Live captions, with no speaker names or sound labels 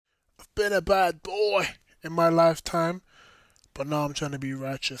been a bad boy in my lifetime, but now I'm trying to be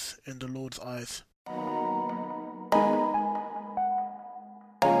righteous in the Lord's eyes.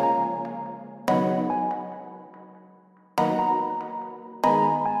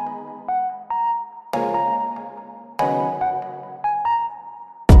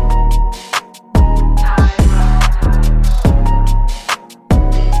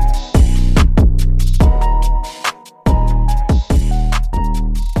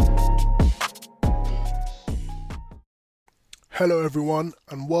 Hello everyone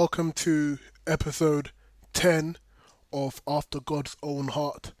and welcome to episode 10 of After God's Own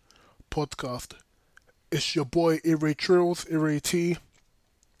Heart podcast. It's your boy Ire Trills, Ire T,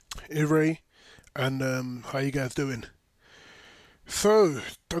 Ire, and how you guys doing? So,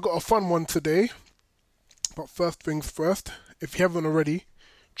 I got a fun one today, but first things first, if you haven't already,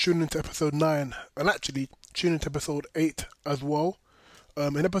 tune into episode 9, and actually tune into episode 8 as well.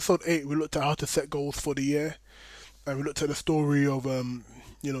 In episode 8 we looked at how to set goals for the year. And we looked at the story of,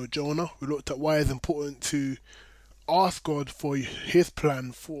 Jonah. We looked at why it's important to ask God for His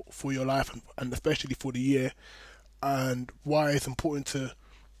plan for your life and especially for the year, and why it's important to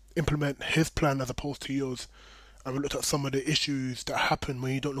implement His plan as opposed to yours. And we looked at some of the issues that happen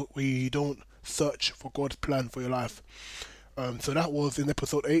when you don't search for God's plan for your life. So that was in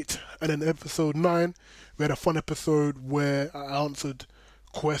episode 8, and in episode 9 we had a fun episode where I answered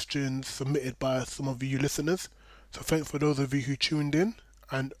questions submitted by some of you listeners. So thanks for those of you who tuned in,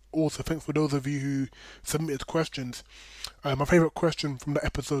 and also thanks for those of you who submitted questions. My favourite question from that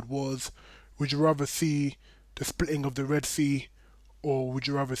episode was, would you rather see the splitting of the Red Sea, or would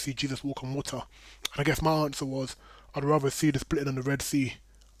you rather see Jesus walk on water? And I guess my answer was, I'd rather see the splitting of the Red Sea,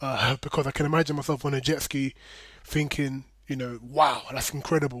 because I can imagine myself on a jet ski thinking, wow, that's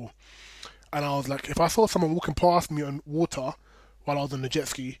incredible. And I was like, if I saw someone walking past me on water while I was on the jet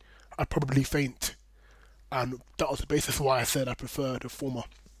ski, I'd probably faint. And that was the basis why I said I prefer the former.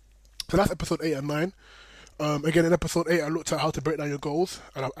 So that's episode 8 and 9. Again, in episode 8, I looked at how to break down your goals,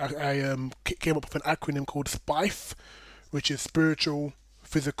 and I came up with an acronym called SPIFE, which is spiritual,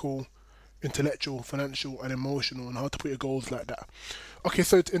 physical, intellectual, financial, and emotional, and how to put your goals like that. Okay,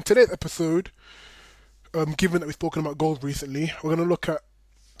 so in today's episode, given that we've spoken about goals recently, we're going to look at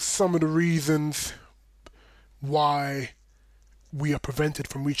some of the reasons why we are prevented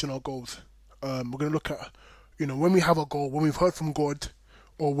from reaching our goals. We're going to look at, when we have a goal, when we've heard from God,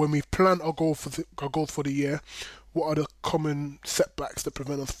 or when we've planned our goals for the year, what are the common setbacks that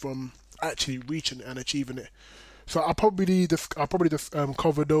prevent us from actually reaching it and achieving it? So I'll probably just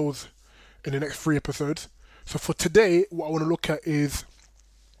cover those in the next 3 episodes. So for today, what I want to look at is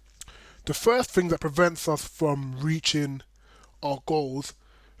the first thing that prevents us from reaching our goals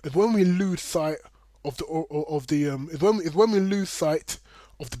is when we lose sight of when we lose sight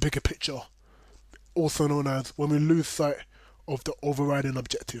of the bigger picture. Also known as when we lose sight of the overriding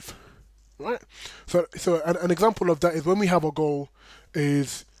objective, right? So an example of that is when we have a goal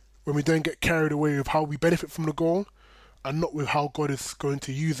is when we then get carried away with how we benefit from the goal and not with how God is going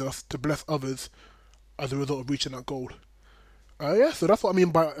to use us to bless others as a result of reaching that goal. So that's what I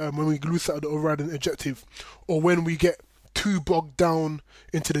mean by when we lose sight of the overriding objective, or when we get too bogged down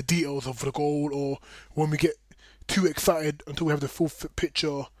into the details of the goal, or when we get too excited until we have the full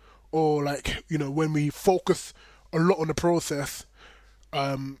picture, or when we focus a lot on the process,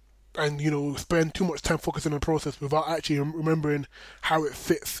 and spend too much time focusing on the process without actually remembering how it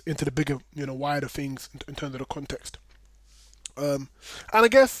fits into the bigger, wider things in terms of the context. And I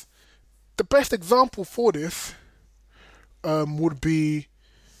guess the best example for this would be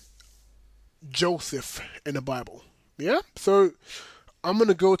Joseph in the Bible. Yeah? So I'm going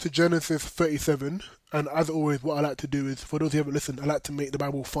to go to Genesis 37, and as always, what I like to do is, for those who haven't listened, I like to make the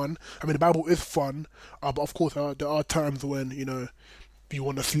Bible fun. I mean, the Bible is fun, but of course there are times when, you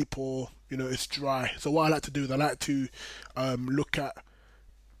want to sleep or, it's dry. So what I like to do is I like to look at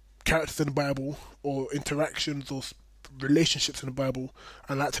characters in the Bible or interactions or relationships in the Bible,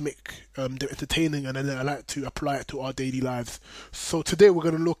 and I like to make them entertaining, and then I like to apply it to our daily lives. So today we're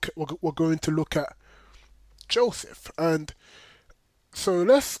going to look at Joseph, and so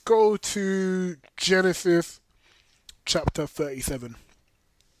let's go to Genesis chapter 37.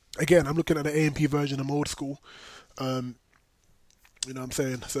 Again, I'm looking at the AMP version. I'm old school. You know what I'm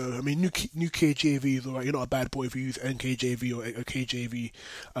saying? So, I mean, new KJV is alright. You're not a bad boy if you use NKJV or a KJV,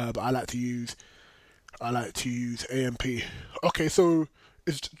 but I like to use AMP. Okay, so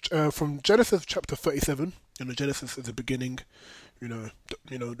it's from Genesis chapter 37. Genesis is the beginning. The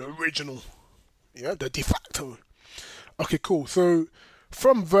original. Yeah, the de facto. Okay, cool. So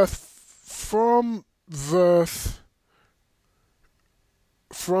from verse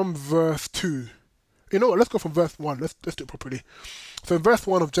from verse 2. You know what? Let's go from verse 1. Let's do it properly. So in verse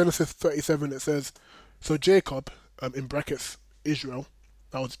 1 of Genesis 37, it says, so Jacob, in brackets, Israel,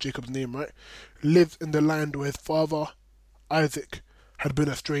 that was Jacob's name, right, lived in the land where his father, Isaac, had been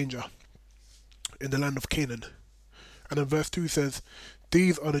a stranger, in the land of Canaan. And then verse 2 says,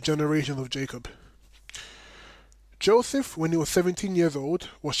 these are the generations of Jacob. Joseph, when he was 17 years old,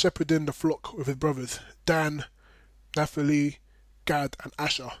 was shepherding the flock with his brothers, Dan, Naphtali, Gad, and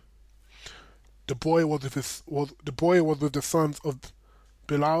Asher. The boy was with the sons of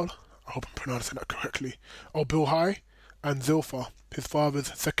Bilhah, I hope I'm pronouncing that correctly, of Bilhah, and Zilpah, his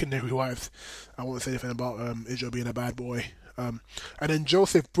father's secondary wives. I won't say anything about Israel being a bad boy. And then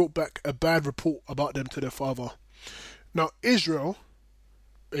Joseph brought back a bad report about them to their father. Now Israel,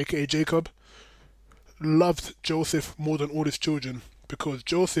 aka Jacob, loved Joseph more than all his children because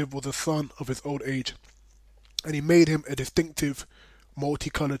Joseph was a son of his old age, and he made him a distinctive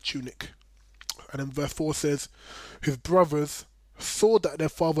multicolored tunic. And then verse 4 says, his brothers saw that their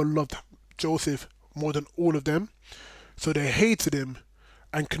father loved Joseph more than all of them, so they hated him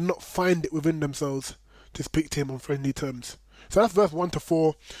and could not find it within themselves to speak to him on friendly terms. So that's verse 1 to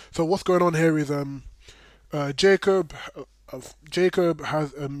 4. So what's going on here is Jacob has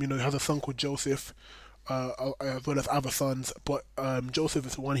has a son called Joseph, as well as other sons, but Joseph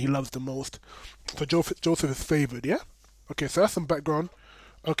is the one he loves the most. So Joseph is favored, yeah? Okay, so that's some background.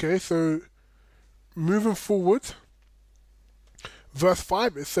 Okay, so moving forward, verse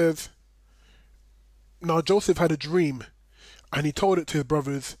 5, it says, now Joseph had a dream, and he told it to his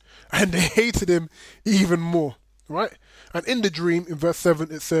brothers, and they hated him even more, right? And in the dream, in verse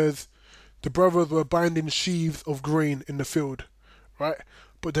 7, it says, the brothers were binding sheaves of grain in the field, right?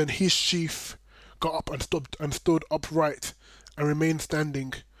 But then his sheaf got up and stood upright and remained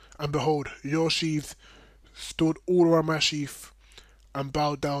standing. And behold, your sheaves stood all around my sheaf and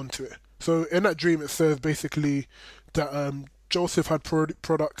bowed down to it. So in that dream, it says basically that Joseph had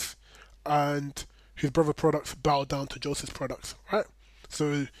products and his brother products bowed down to Joseph's products, right?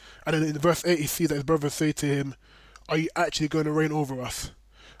 So, and then in verse 8, he sees that his brothers say to him, are you actually going to reign over us?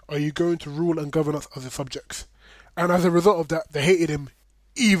 Are you going to rule and govern us as your subjects? And as a result of that, they hated him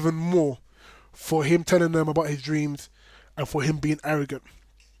even more for him telling them about his dreams and for him being arrogant.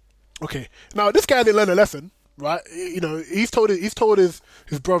 Okay, now this guy didn't learn a lesson, right? He's told his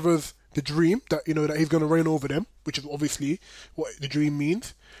brothers the dream that that he's going to reign over them, which is obviously what the dream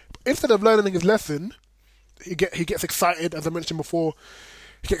means. But instead of learning his lesson, he gets excited, as I mentioned before.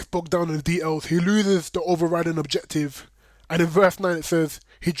 He gets bogged down in the details. He loses the overriding objective. And in verse 9 it says,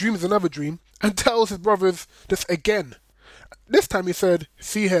 he dreams another dream and tells his brothers this again. This time he said,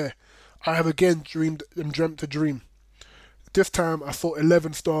 see here, I have again dreamt a dream. This time I saw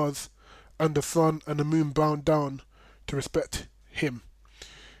 11 stars, and the sun and the moon bowed down to respect him.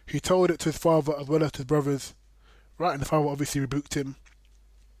 He told it to his father as well as to his brothers, right? And the father obviously rebuked him.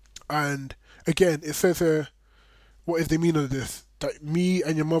 And again, it says here, what is the meaning of this? That me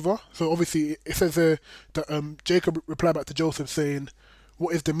and your mother. So obviously it says here that Jacob replied back to Joseph saying,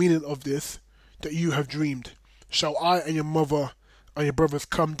 what is the meaning of this that you have dreamed? Shall I and your mother and your brothers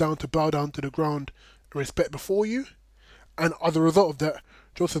come down to bow down to the ground and respect before you? And as a result of that,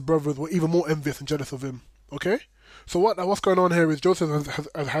 Joseph's brothers were even more envious and jealous of him. Okay? So what's going on here is Joseph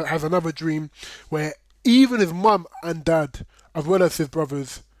has another dream where even his mum and dad, as well as his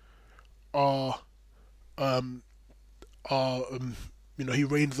brothers, are he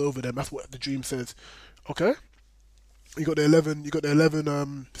reigns over them. That's what the dream says. Okay? You got the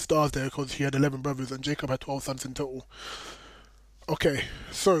 11 stars there because he had 11 brothers and Jacob had 12 sons in total. Okay,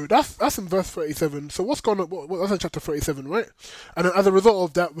 so that's in verse 37. So what's going on? That's in chapter 37, right? And then as a result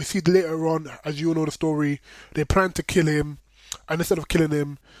of that, we see later on, as you all know the story, they plan to kill him, and instead of killing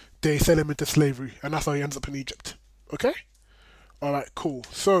him, they sell him into slavery, and that's how he ends up in Egypt. Okay? All right, cool.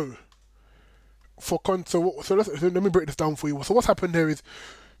 So let me break this down for you. So what's happened here is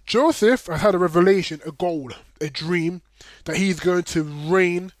Joseph has had a revelation, a goal, a dream that he's going to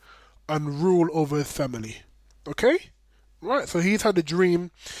reign and rule over his family. Okay? Right, so he's had a dream.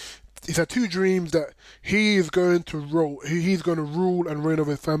 He's had two dreams that he's going to rule and reign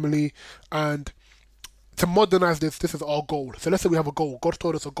over his family. And to modernize this is our goal. So let's say we have a goal. God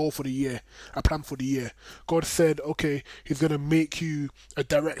told us a goal for the year, a plan for the year. God said, okay, he's going to make you a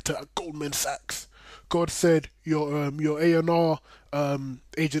director at Goldman Sachs. God said your A&R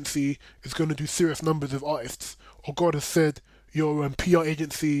agency is going to do serious numbers with artists. Or God has said your PR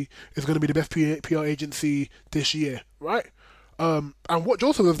agency is going to be the best PR agency this year, right? And what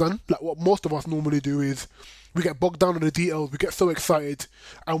Joseph has done, like what most of us normally do, is we get bogged down in the details, we get so excited,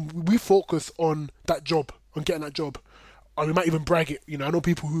 and we focus on that job, on getting that job. or we might even brag it. I know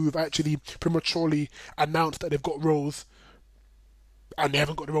people who have actually prematurely announced that they've got roles and they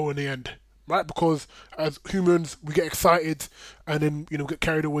haven't got the role in the end, right? Because as humans, we get excited and then get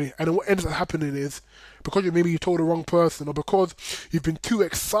carried away, and then what ends up happening is because you told the wrong person, or because you've been too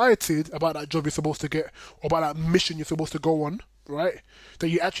excited about that job you're supposed to get, or about that mission you're supposed to go on, right? That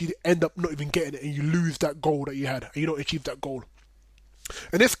you actually end up not even getting it, and you lose that goal that you had, and you don't achieve that goal.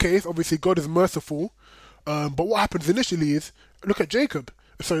 In this case, obviously, God is merciful, but what happens initially is look at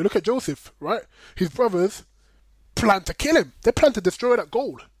Joseph, right? His brothers plan to kill him. They plan to destroy that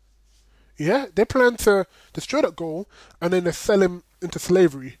gold. Yeah, they plan to destroy that gold and then they sell him into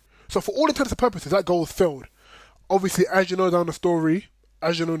slavery. So for all intents and purposes, that goal has failed. Obviously, as you know in the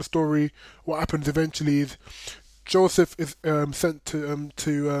story, what happens eventually is Joseph is sent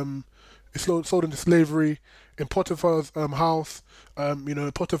is sold into slavery in Potiphar's house.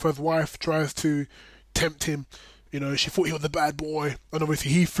 Potiphar's wife tries to tempt him. She thought he was a bad boy, and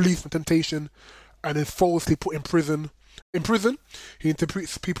obviously he flees from temptation and is falsely put in prison. In prison, he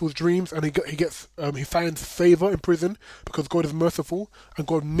interprets people's dreams, and he finds favor in prison because God is merciful and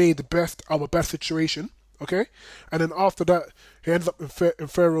God made the best out of a bad situation. Okay, and then after that, he ends up in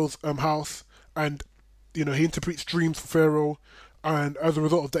Pharaoh's house, and he interprets dreams for Pharaoh, and as a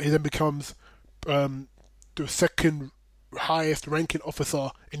result of that, he then becomes the second highest ranking officer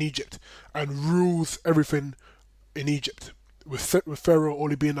in Egypt and rules everything in Egypt, with Pharaoh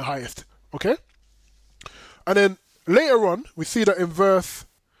only being the highest. Okay, and then later on, we see that in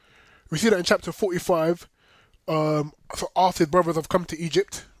chapter 45. So after his brothers have come to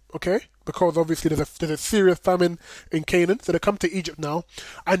Egypt, okay, because obviously there's a serious famine in Canaan, so they come to Egypt now,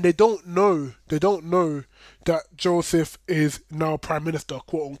 and they don't know that Joseph is now prime minister,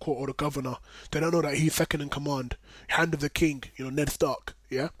 quote unquote, or the governor. They don't know that he's second in command, hand of the king, Ned Stark.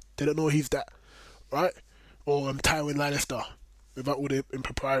 Yeah, they don't know he's that, right? Or Tywin Lannister, without all the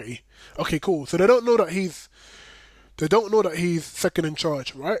impropriety. Okay, cool. So they don't know that he's second in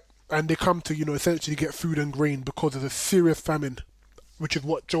charge, right? And they come to, essentially get food and grain because of a serious famine, which is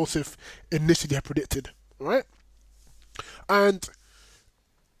what Joseph initially had predicted, right? And,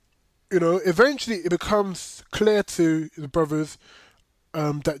 eventually it becomes clear to the brothers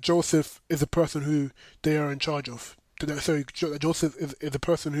that Joseph is the person who they are in charge of. Sorry, Joseph is the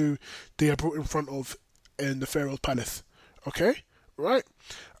person who they are brought in front of in the Pharaoh's palace, okay? Right,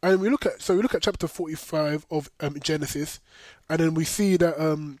 and we look at chapter 45 of Genesis, and then we see that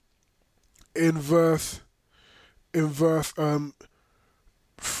in verse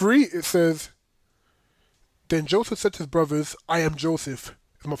 3 it says, "Then Joseph said to his brothers, 'I am Joseph.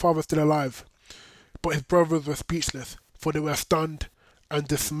 Is my father still alive?' But his brothers were speechless, for they were stunned and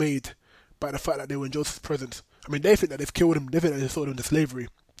dismayed by the fact that they were in Joseph's presence." I mean, they think that they've killed him. They think that they sold him to slavery.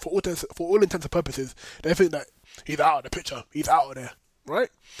 For all intents and purposes, they think that he's out of the picture. He's out of there, right?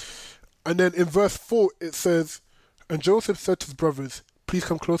 And then in verse 4 it says, "And Joseph said to his brothers, 'Please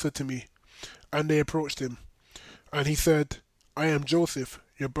come closer to me.' And they approached him. And he said, 'I am Joseph,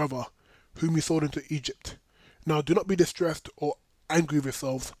 your brother, whom you sold into Egypt. Now do not be distressed or angry with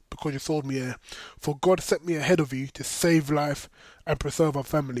yourselves because you sold me here, for God sent me ahead of you to save life and preserve our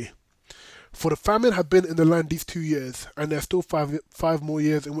family. For the famine had been in the land these 2 years, and there are still five more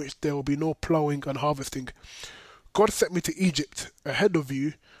years in which there will be no ploughing and harvesting. God sent me to Egypt ahead of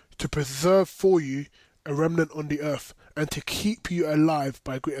you to preserve for you a remnant on the earth and to keep you alive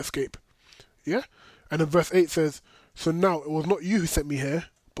by a great escape.'" Yeah? And then verse 8 says, "So now it was not you who sent me here,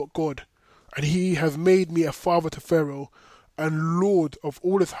 but God. And he has made me a father to Pharaoh and lord of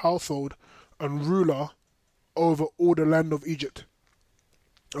all his household and ruler over all the land of Egypt."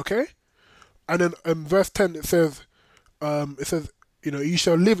 Okay? And then in verse 10 it says, "You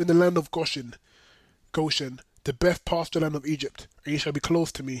shall live in the land of Goshen, the best pasture land of Egypt, and you shall be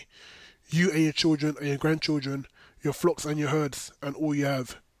close to me, you and your children and your grandchildren, your flocks and your herds, and all you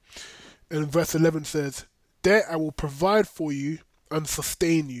have." And verse 11 says, "There I will provide for you and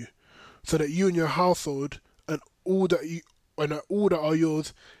sustain you, so that you and your household and all that are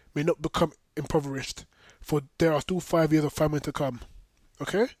yours may not become impoverished, for there are still 5 years of famine to come."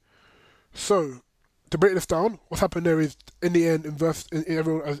 Okay? So, to break this down, what's happened there is, in the end,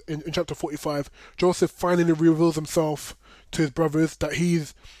 in chapter 45, Joseph finally reveals himself to his brothers that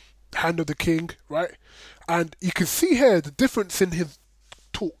he's hand of the king, right? And you can see here the difference in his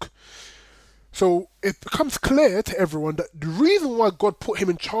talk. So it becomes clear to everyone that the reason why God put him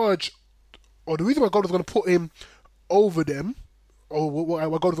in charge, or the reason why God was going to put him over them, or why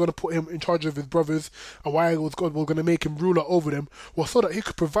God was going to put him in charge of his brothers, and why God was going to make him ruler over them, was so that he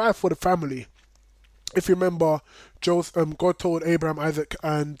could provide for the family. If you remember, God told Abraham, Isaac,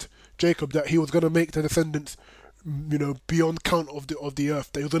 and Jacob that he was going to make their descendants beyond count of the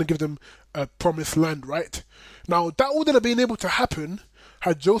earth. That he was going to give them a promised land, right? Now that wouldn't have been able to happen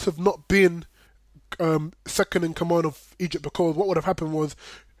had Joseph not been second in command of Egypt, because what would have happened was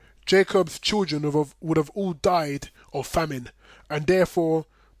Jacob's children would have all died of famine, and therefore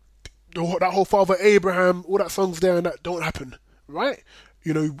that whole father Abraham, all that songs there and that don't happen, right?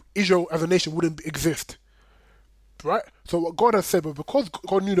 Israel as a nation wouldn't exist, right? So what God has said, but because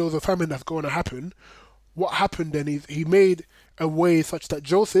God knew there was a famine that's going to happen, what happened then is he made a way such that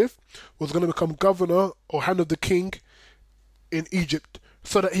Joseph was going to become governor or hand of the king in Egypt,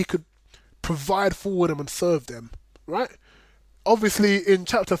 so that he could provide for them and serve them, right? Obviously, in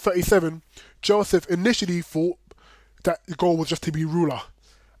chapter 37, Joseph initially thought that the goal was just to be ruler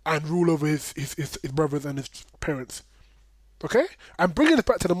and rule over his brothers and his parents. Okay? And bringing it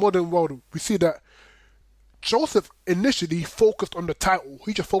back to the modern world, we see that Joseph initially focused on the title.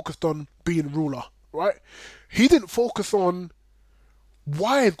 He just focused on being ruler, right? He didn't focus on,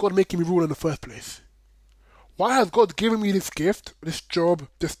 why is God making me ruler in the first place? Why has God given me this gift, this job,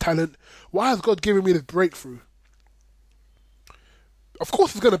 this talent? Why has God given me this breakthrough? Of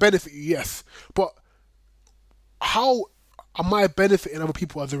course it's going to benefit you, yes. But how am I benefiting other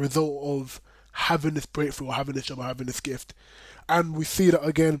people as a result of having this breakthrough or having this job or having this gift? And we see that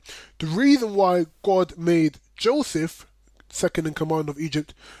again. The reason why God made Joseph second in command of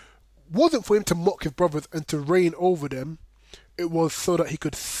Egypt wasn't for him to mock his brothers and to reign over them. It was so that he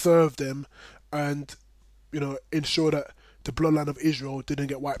could serve them and ensure that the bloodline of Israel didn't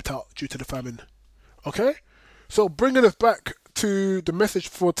get wiped out due to the famine. Okay? So bringing us back to the message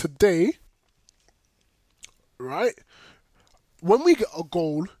for today, right? When we get a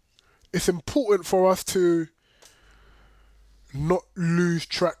goal, it's important for us to not lose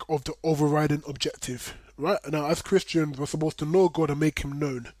track of the overriding objective, right? Now, as Christians, we're supposed to know God and make Him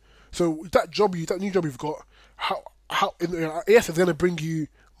known. So that new job you've got, yes, it's going to bring you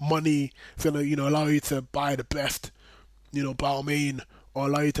money. It's going to, allow you to buy the best, Balmain, or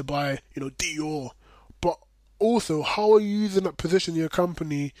allow you to buy, Dior. But also, how are you using that position in your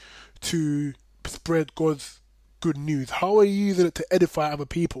company to spread God's good news? How are you using it to edify other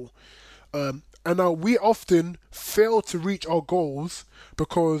people? And now we often fail to reach our goals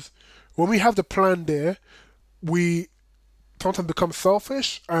because when we have the plan there, we sometimes become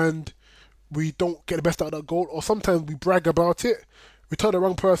selfish and we don't get the best out of that goal, or sometimes we brag about it. We tell the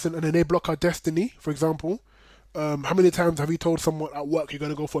wrong person and then they block our destiny, for example. How many times have you told someone at work you're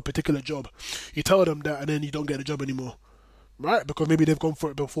going to go for a particular job? You tell them that and then you don't get the job anymore, right? Because maybe they've gone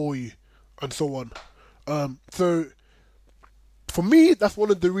for it before you, and so on. So for me, that's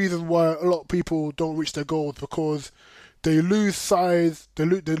one of the reasons why a lot of people don't reach their goals, because they lose sight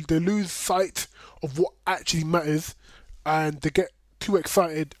of what actually matters, and they get too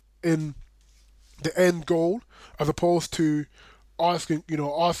excited in the end goal as opposed to asking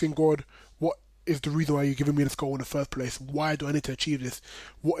God, what is the reason why you're giving me this goal in the first place? Why do I need to achieve this?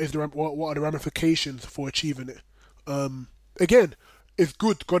 What are the ramifications for achieving it? Again, it's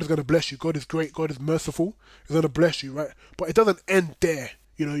good. God is going to bless you. God is great. God is merciful. He's going to bless you, right? But it doesn't end there.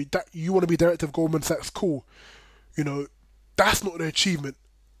 That you want to be director of Goldman Sachs, cool. That's not the achievement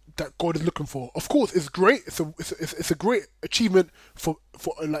that God is looking for. Of course, it's great. It's a great achievement for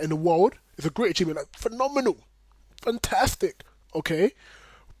like in the world. It's a great achievement, like phenomenal, fantastic. Okay,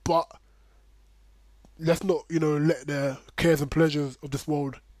 but let's not let the cares and pleasures of this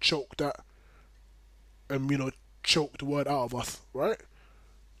world choke that, and choke the word out of us, right?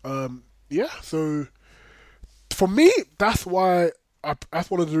 So for me, that's why that's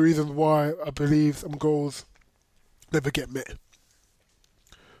one of the reasons why I believe some goals never get met.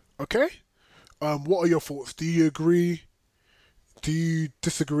 Okay, what are your thoughts? Do you agree? Do you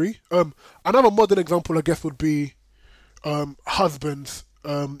disagree? Another modern example, I guess, would be husbands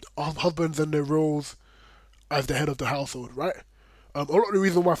and their roles as the head of the household, right? A lot of the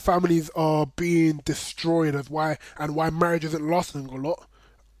reason why families are being destroyed why marriage isn't lasting a lot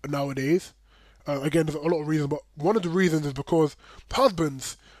nowadays. Again, there's a lot of reasons, but one of the reasons is because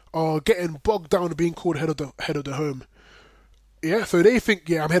husbands are getting bogged down in being called head of the home. Yeah, so they think,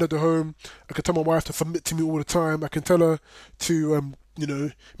 I'm head of the home. I can tell my wife to submit to me all the time. I can tell her to,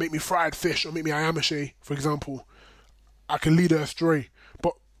 make me fried fish or make me ayamashi, for example. I can lead her astray.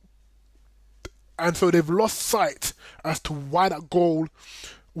 And so they've lost sight as to why that goal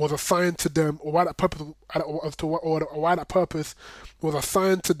was assigned to them, or why that purpose, why that purpose was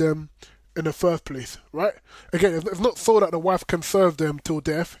assigned to them in the first place, right? Again, it's not so that the wife can serve them till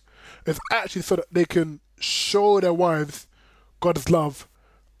death. It's actually so that they can show their wives God's love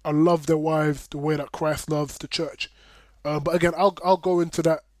and love their wives the way that Christ loves the church. But again, I'll go into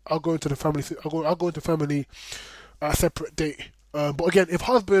that. I'll go into the family. I'll go into family at a separate date. But again, if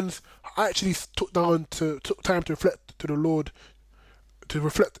husbands actually took time to reflect to the Lord, to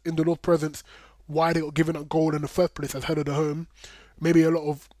reflect in the Lord's presence why they got given up gold in the first place as head of the home, maybe a lot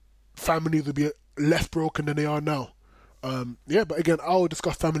of families would be less broken than they are now. But again, I'll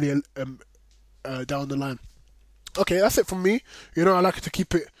discuss family down the line. Okay, that's it from me. I like to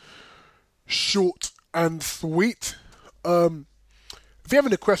keep it short and sweet. If you have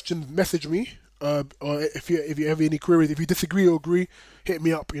any questions, message me. Or if you have any queries, if you disagree or agree, hit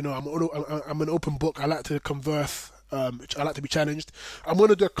me up. I'm an open book. I like to converse. I like to be challenged. I'm going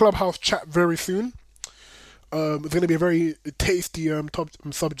to do a Clubhouse chat very soon. It's going to be a very tasty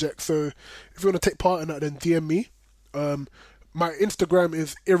subject. So if you want to take part in that, then DM me. My Instagram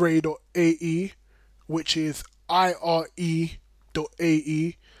is ire.ae, which is ire.ae.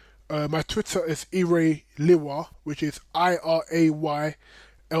 My Twitter is irayliwa, which is irayliwa.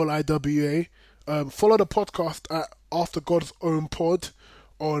 Follow the podcast at After God's Own Pod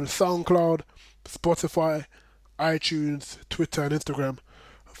on SoundCloud, Spotify, iTunes, Twitter, and Instagram.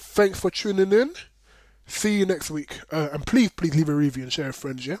 Thanks for tuning in. See you next week. And please leave a review and share with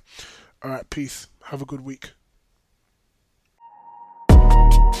friends, yeah? Alright, peace. Have a good week.